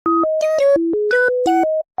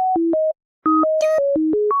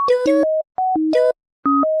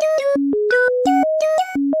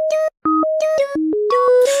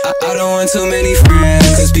want too many friends,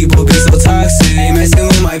 cause people be so toxic. They messing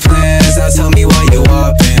with my plans. Now tell me why you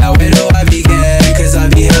oppin'. Now where do I begin? Cause I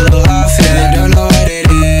be hella off and I don't know what it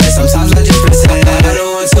is. Sometimes I just pretend. I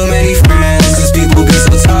don't want too many friends, cause people be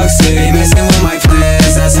so toxic. They messing with my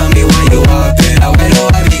plans. Now tell me why you oppin'. Now where do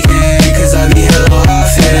I begin? Cause I be hella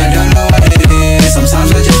off and I don't know what it is.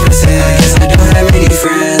 Sometimes I just pretend. I guess I don't have many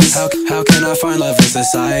friends. How can I find love in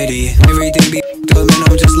society? Everything be up and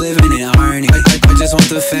I'm just living in irony. I just want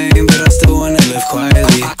the fame, but I still wanna live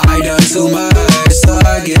quietly. I done too much, so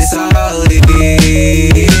I guess I'll leave.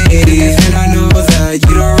 And I know that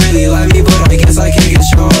you don't really like me, but I guess I can't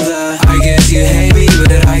control that. I guess you hate me,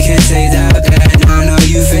 but I can't say that. And I know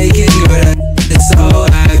you fake it, but it's so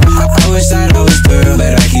I wish that I was through,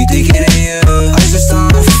 but I keep thinking of you. I should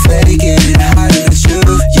stop faking and hiding the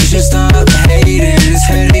truth. You should stop hating, it's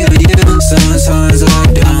heading on you. Sometimes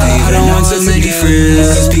I don't want too many friends,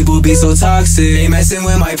 cause people be so toxic. They messing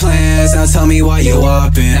with my plans. Now tell me why you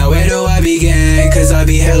oppin'. Now where do I begin? Cause I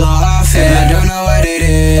be hella off and I don't know what it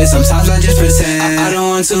is. Sometimes I just pretend. I don't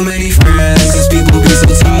want too many friends, cause people be so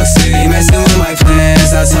toxic. They messing with my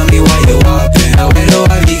plans. Now tell me why you oppin'. Now where do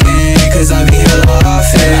I begin? Cause I be hella off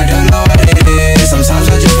and I don't know what it is. Sometimes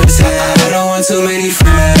I just pretend. I don't want too many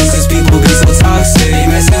friends, cause people be so toxic. They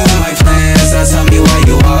messing with my plans. Now tell me why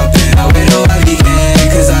you oppin'. Now where do I begin?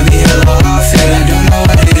 Cause I be hella off and I don't know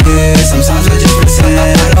what it is. Sometimes I just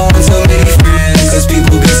pretend. I don't want too many friends, cause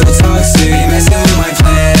people be so toxic. They messing with my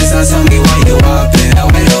plans. Now tell me why you oppin'.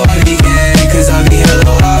 Now where do I begin? Cause I be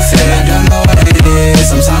hella off and I don't know what it is.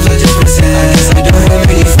 Sometimes I just pretend. I guess I don't have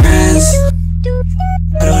many friends.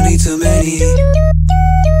 I don't need too many.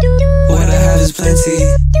 What I have is plenty.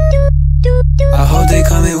 I hope they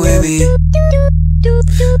coming with me.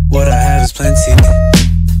 What I